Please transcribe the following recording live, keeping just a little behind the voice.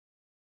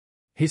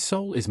His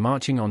soul is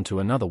marching on to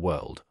another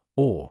world,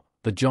 or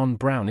the John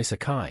Brown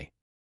Isekai.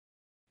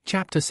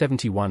 Chapter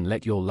 71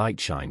 Let Your Light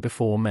Shine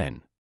Before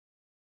Men.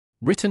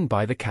 Written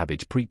by the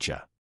Cabbage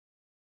Preacher.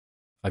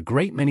 A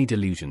great many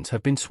delusions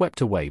have been swept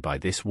away by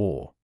this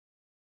war.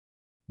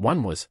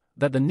 One was,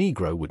 that the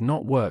Negro would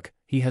not work,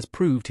 he has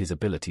proved his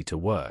ability to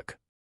work.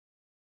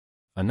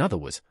 Another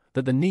was,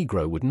 that the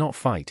Negro would not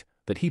fight,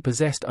 that he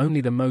possessed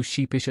only the most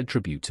sheepish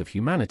attributes of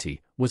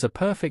humanity, was a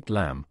perfect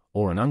lamb,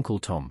 or an Uncle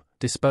Tom,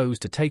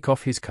 disposed to take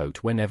off his coat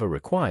whenever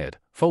required,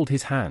 fold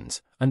his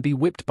hands, and be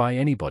whipped by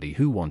anybody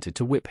who wanted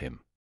to whip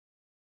him.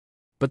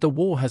 But the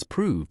war has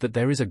proved that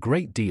there is a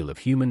great deal of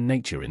human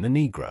nature in the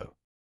Negro.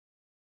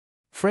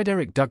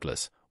 Frederick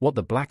Douglass, What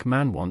the Black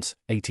Man Wants,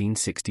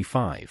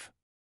 1865.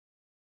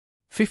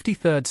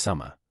 53rd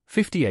Summer,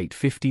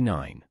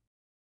 58-59.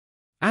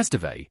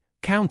 Asdave,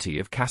 County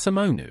of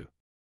Casamonu.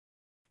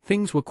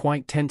 Things were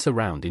quite tense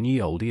around in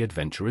Ye Olde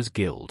Adventurers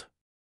Guild.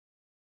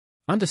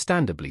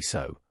 Understandably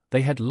so,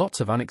 they had lots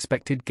of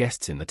unexpected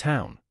guests in the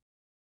town.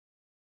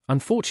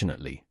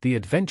 Unfortunately, the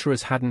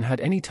adventurers hadn't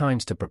had any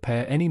times to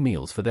prepare any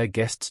meals for their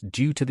guests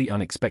due to the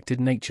unexpected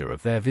nature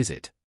of their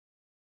visit.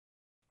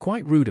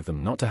 Quite rude of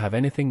them not to have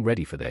anything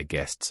ready for their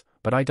guests,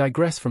 but I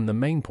digress from the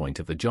main point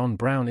of the John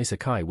Brown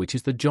Isekai, which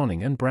is the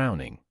Johning and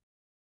Browning.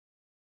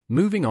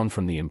 Moving on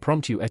from the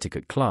impromptu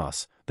etiquette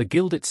class, the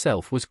guild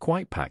itself was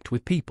quite packed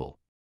with people.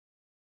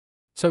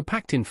 So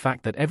packed in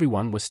fact that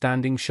everyone was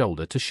standing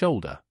shoulder to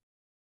shoulder.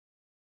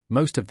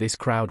 Most of this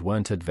crowd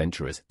weren't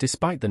adventurers,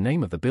 despite the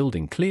name of the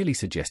building clearly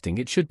suggesting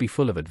it should be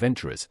full of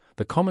adventurers.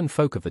 The common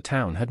folk of the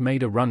town had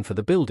made a run for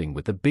the building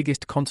with the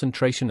biggest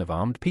concentration of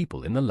armed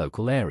people in the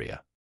local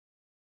area.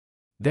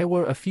 There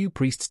were a few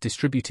priests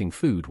distributing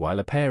food while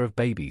a pair of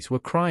babies were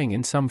crying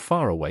in some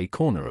faraway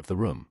corner of the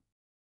room.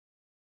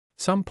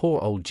 Some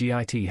poor old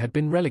GIT had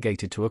been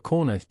relegated to a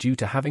corner due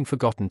to having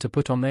forgotten to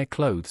put on their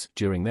clothes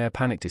during their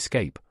panicked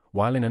escape,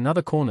 while in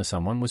another corner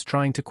someone was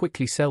trying to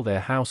quickly sell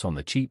their house on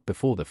the cheap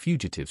before the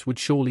fugitives would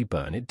surely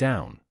burn it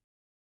down.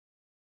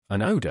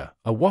 An odor,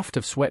 a waft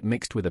of sweat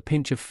mixed with a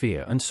pinch of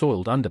fear and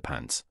soiled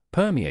underpants,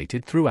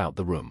 permeated throughout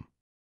the room.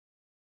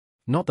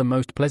 Not the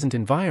most pleasant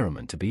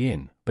environment to be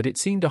in, but it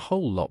seemed a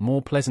whole lot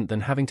more pleasant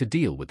than having to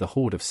deal with the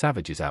horde of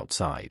savages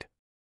outside.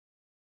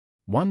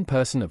 One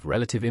person of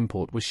relative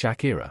import was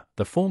Shakira,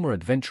 the former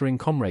adventuring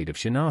comrade of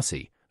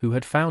Shinasi, who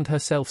had found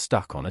herself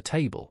stuck on a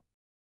table.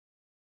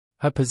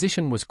 Her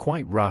position was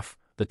quite rough,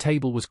 the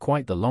table was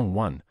quite the long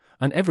one,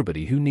 and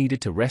everybody who needed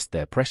to rest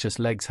their precious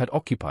legs had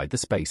occupied the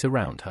space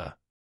around her.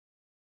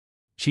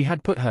 She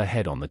had put her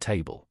head on the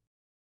table.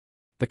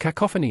 The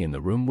cacophony in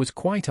the room was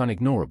quite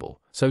unignorable,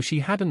 so she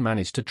hadn't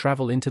managed to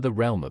travel into the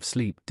realm of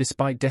sleep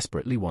despite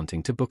desperately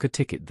wanting to book a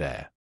ticket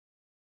there.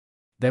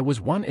 There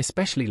was one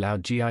especially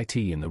loud GIT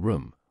in the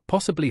room,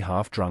 possibly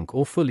half drunk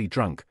or fully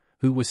drunk,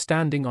 who was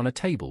standing on a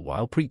table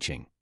while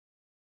preaching.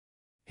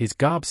 His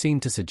garb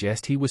seemed to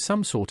suggest he was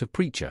some sort of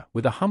preacher,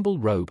 with a humble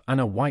robe and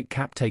a white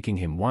cap taking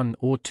him 1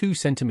 or 2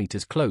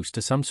 centimeters close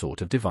to some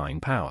sort of divine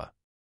power.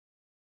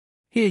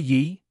 Hear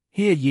ye,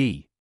 hear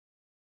ye.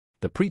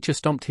 The preacher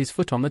stomped his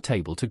foot on the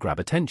table to grab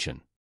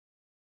attention.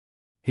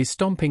 His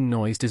stomping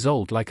noise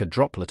dissolved like a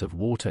droplet of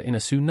water in a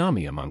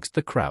tsunami amongst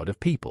the crowd of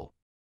people.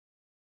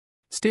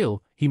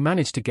 Still, he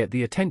managed to get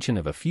the attention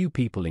of a few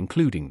people,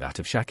 including that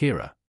of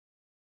Shakira.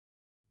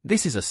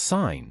 This is a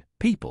sign,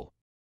 people.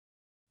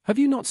 Have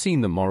you not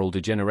seen the moral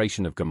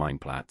degeneration of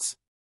Gemeinplatz?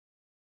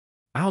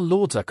 Our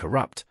lords are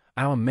corrupt,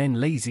 our men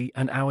lazy,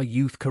 and our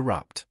youth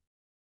corrupt.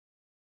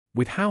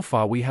 With how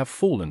far we have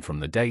fallen from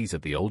the days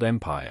of the old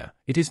empire,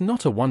 it is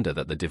not a wonder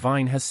that the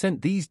divine has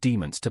sent these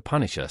demons to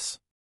punish us.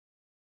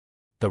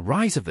 The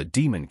rise of the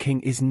demon king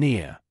is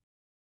near.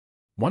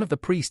 One of the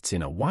priests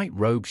in a white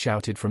robe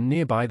shouted from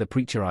nearby. The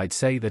preacher, I'd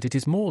say that it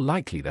is more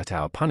likely that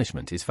our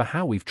punishment is for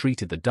how we've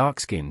treated the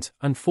dark-skins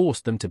and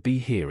forced them to be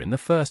here in the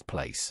first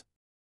place.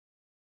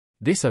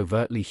 This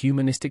overtly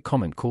humanistic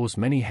comment caused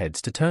many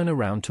heads to turn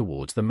around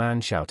towards the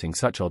man shouting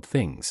such odd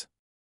things.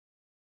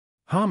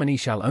 Harmony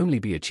shall only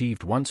be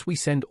achieved once we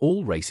send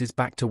all races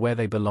back to where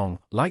they belong,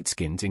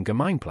 light-skins in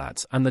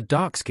Gemeinplatz and the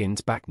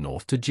dark-skins back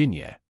north to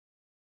Jinye.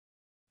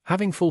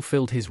 Having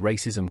fulfilled his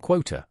racism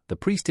quota, the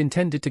priest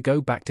intended to go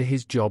back to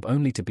his job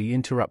only to be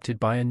interrupted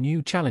by a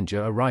new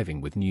challenger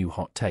arriving with new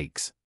hot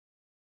takes.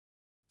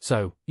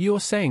 So,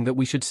 you're saying that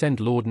we should send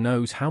Lord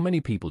knows how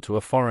many people to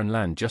a foreign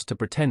land just to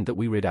pretend that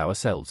we rid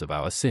ourselves of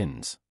our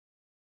sins?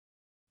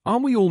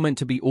 Aren't we all meant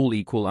to be all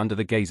equal under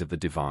the gaze of the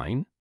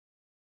divine?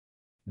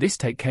 This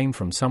take came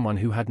from someone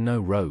who had no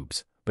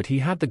robes, but he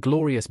had the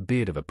glorious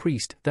beard of a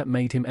priest that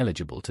made him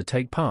eligible to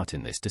take part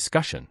in this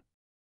discussion.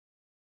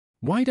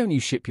 Why don't you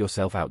ship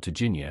yourself out to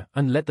Jinye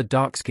and let the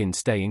dark-skinned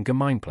stay in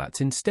Gemeinplatz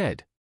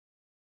instead?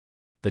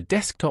 The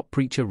desktop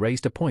preacher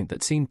raised a point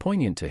that seemed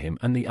poignant to him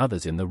and the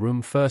others in the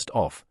room. First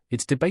off,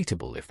 it's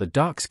debatable if the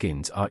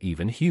dark-skins are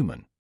even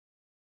human.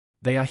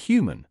 They are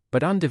human,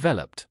 but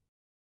undeveloped.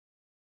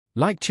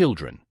 Like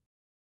children,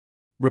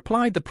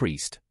 replied the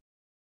priest.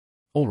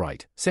 All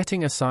right,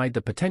 setting aside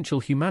the potential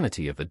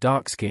humanity of the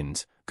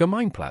dark-skins,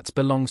 Gemeinplatz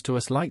belongs to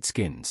us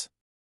light-skins.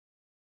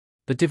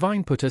 The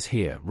divine put us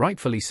here,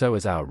 rightfully so,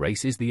 as our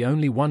race is the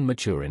only one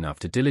mature enough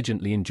to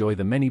diligently enjoy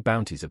the many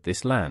bounties of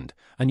this land,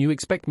 and you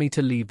expect me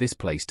to leave this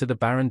place to the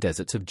barren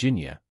deserts of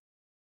Jinya?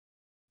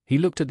 He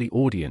looked at the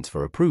audience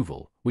for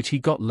approval, which he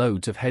got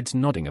loads of heads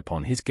nodding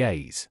upon his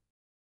gaze.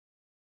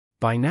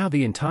 By now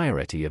the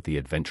entirety of the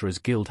Adventurers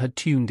Guild had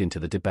tuned into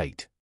the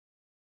debate.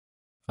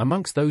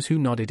 Amongst those who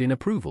nodded in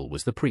approval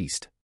was the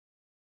priest.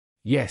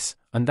 Yes,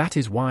 and that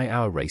is why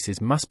our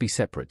races must be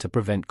separate to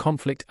prevent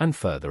conflict and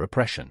further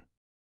oppression.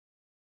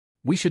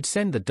 We should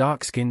send the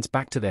Darkskins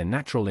back to their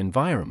natural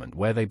environment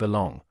where they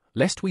belong,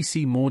 lest we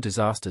see more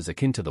disasters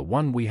akin to the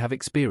one we have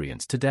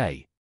experienced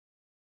today.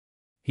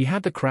 He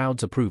had the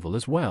crowd's approval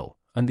as well,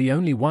 and the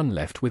only one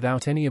left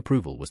without any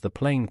approval was the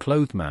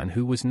plain-clothed man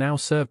who was now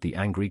served the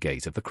angry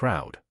gaze of the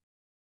crowd.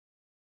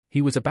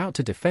 He was about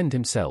to defend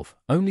himself,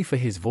 only for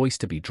his voice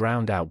to be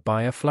drowned out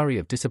by a flurry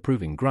of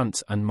disapproving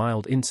grunts and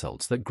mild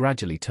insults that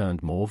gradually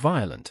turned more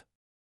violent.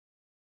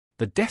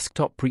 The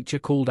desktop preacher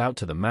called out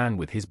to the man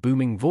with his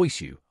booming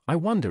voice, I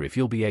wonder if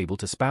you'll be able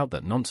to spout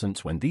that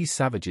nonsense when these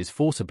savages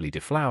forcibly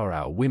deflower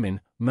our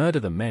women, murder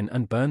the men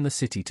and burn the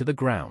city to the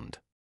ground.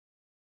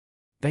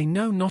 They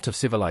know not of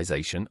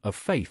civilization, of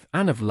faith,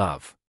 and of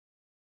love.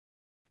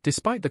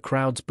 Despite the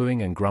crowd's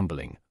booing and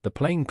grumbling, the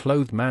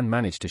plain-clothed man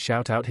managed to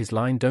shout out his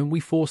line, don't we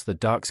force the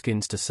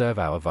Darkskins to serve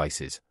our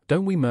vices,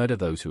 don't we murder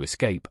those who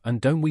escape,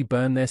 and don't we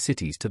burn their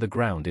cities to the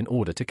ground in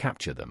order to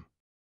capture them?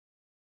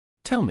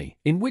 Tell me,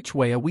 in which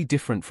way are we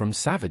different from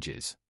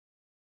savages?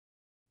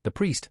 The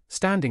priest,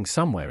 standing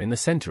somewhere in the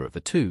center of the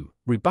two,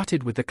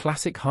 rebutted with the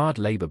classic hard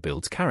labor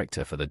builds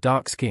character for the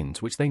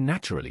Darkskins which they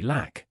naturally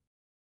lack.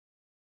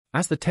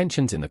 As the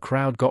tensions in the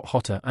crowd got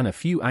hotter and a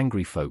few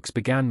angry folks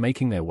began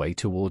making their way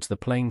towards the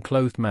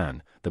plain-clothed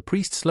man, the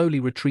priest slowly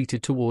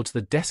retreated towards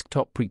the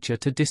desktop preacher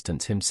to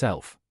distance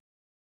himself.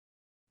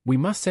 We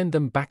must send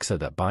them back. So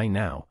that by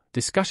now,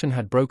 discussion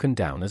had broken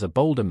down as a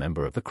bolder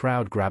member of the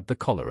crowd grabbed the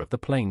collar of the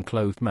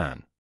plain-clothed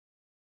man.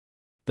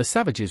 The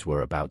savages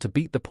were about to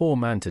beat the poor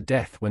man to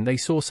death when they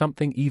saw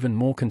something even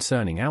more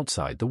concerning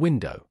outside the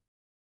window.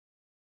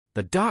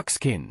 The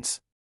Darkskins!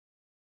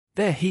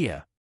 They're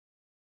here!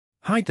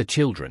 Hide the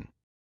children!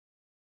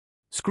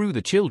 Screw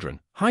the children,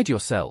 hide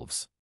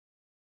yourselves!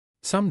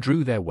 Some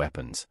drew their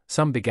weapons,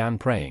 some began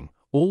praying,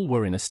 all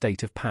were in a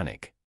state of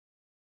panic.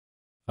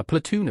 A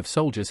platoon of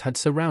soldiers had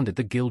surrounded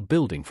the guild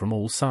building from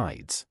all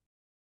sides.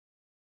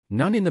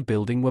 None in the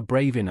building were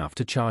brave enough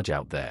to charge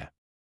out there.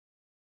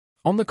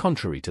 On the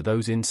contrary to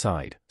those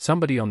inside,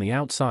 somebody on the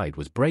outside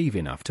was brave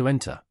enough to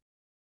enter.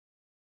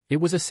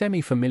 It was a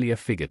semi-familiar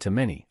figure to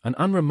many, an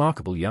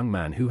unremarkable young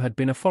man who had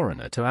been a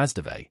foreigner to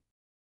Asdave.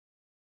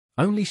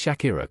 Only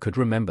Shakira could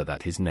remember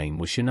that his name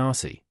was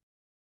Shinasi.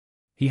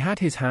 He had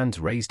his hands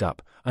raised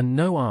up, and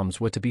no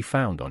arms were to be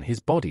found on his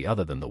body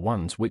other than the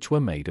ones which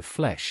were made of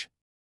flesh.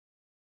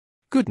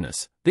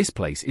 Goodness, this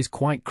place is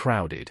quite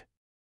crowded.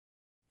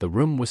 The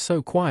room was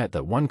so quiet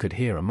that one could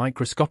hear a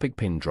microscopic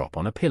pin drop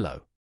on a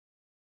pillow.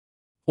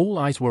 All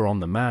eyes were on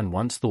the man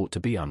once thought to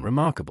be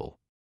unremarkable.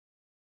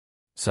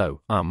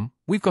 So,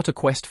 we've got a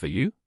quest for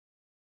you?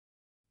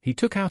 He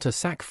took out a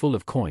sack full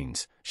of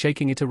coins,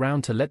 shaking it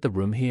around to let the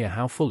room hear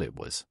how full it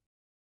was.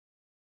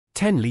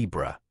 10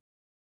 libra.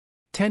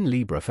 10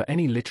 libra for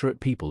any literate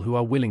people who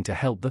are willing to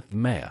help the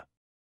mayor.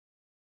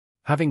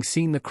 Having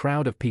seen the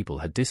crowd of people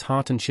had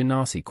disheartened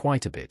Shinasi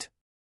quite a bit.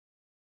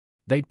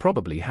 They'd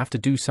probably have to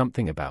do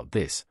something about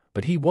this,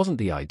 but he wasn't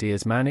the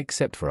ideas man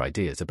except for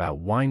ideas about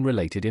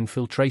wine-related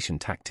infiltration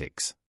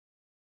tactics.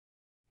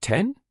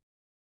 10?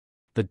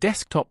 The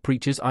desktop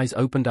preacher's eyes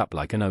opened up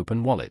like an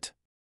open wallet.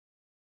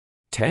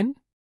 10?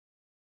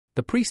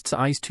 The priest's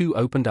eyes too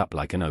opened up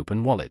like an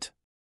open wallet.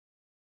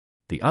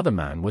 The other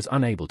man was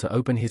unable to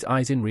open his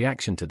eyes in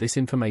reaction to this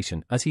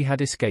information as he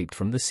had escaped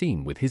from the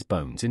scene with his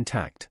bones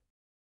intact.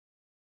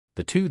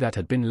 The two that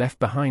had been left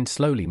behind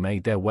slowly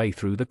made their way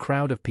through the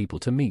crowd of people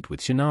to meet with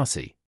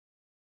Shinasi.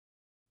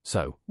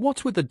 So,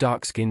 what's with the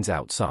Darkskins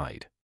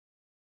outside?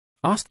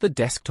 Asked the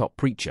desktop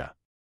preacher.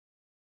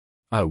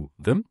 Oh,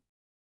 them?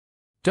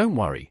 Don't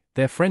worry,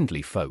 they're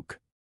friendly folk.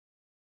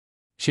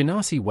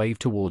 Shinasi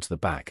waved towards the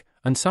back,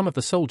 and some of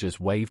the soldiers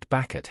waved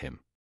back at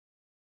him.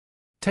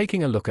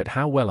 Taking a look at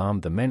how well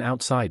armed the men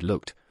outside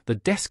looked, the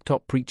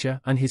desktop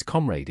preacher and his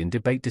comrade in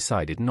debate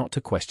decided not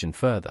to question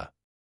further.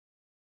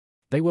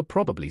 They were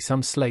probably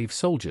some slave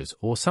soldiers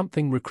or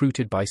something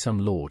recruited by some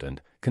lord,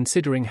 and,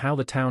 considering how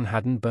the town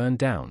hadn't burned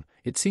down,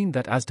 it seemed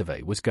that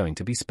Asdave was going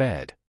to be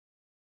spared.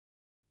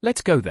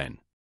 Let's go then.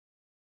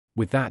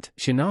 With that,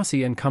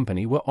 Shinasi and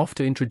company were off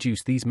to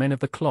introduce these men of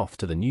the cloth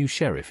to the new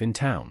sheriff in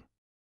town.